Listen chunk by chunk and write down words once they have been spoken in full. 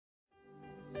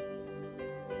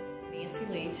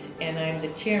Nancy Leach, and I'm the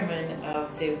chairman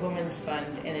of the Women's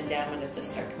Fund and Endowment of the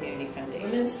Stark Community Foundation.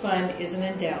 The Women's Fund is an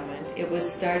endowment. It was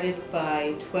started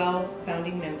by 12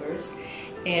 founding members,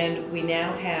 and we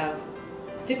now have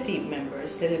 50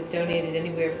 members that have donated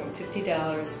anywhere from $50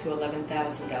 to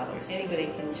 $11,000. Anybody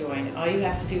can join. All you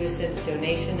have to do is send a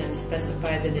donation and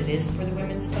specify that it is for the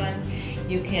Women's Fund.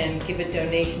 You can give a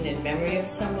donation in memory of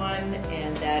someone,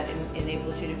 and that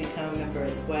enables you to become a member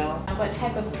as well. What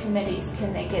type of committees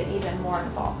can they get even more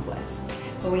involved with?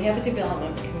 Well, we have a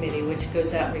development committee which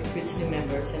goes out and recruits new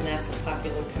members, and that's a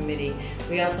popular committee.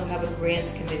 We also have a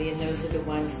grants committee, and those are the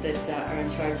ones that are in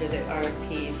charge of the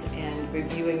RFPs and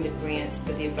reviewing the grants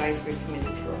for the advisory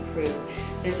committee to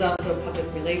approve. There's also a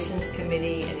public relations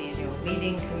committee, an annual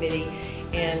meeting committee,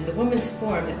 and the Women's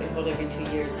Forum that we hold every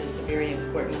 2 years is a very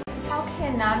important one. How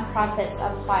can nonprofits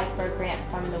apply for a grant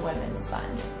from the Women's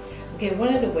Fund? Okay,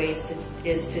 one of the ways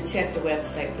is to check the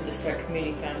website for the Stark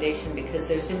Community Foundation, because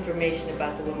there's information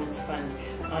about the Women's Fund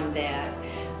on that.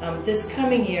 This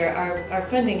coming year, our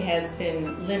funding has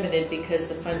been limited because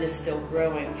the fund is still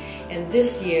growing. And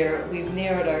this year, we've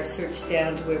narrowed our search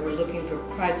down to where we're looking for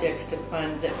projects to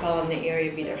fund that fall in the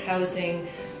area of either housing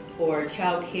or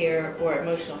child care or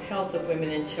emotional health of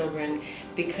women and children,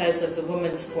 because of the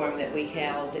Women's Forum that we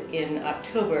held in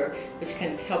October, which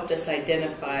kind of helped us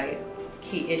identify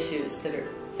key issues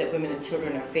that women and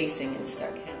children are facing in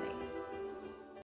Stark County.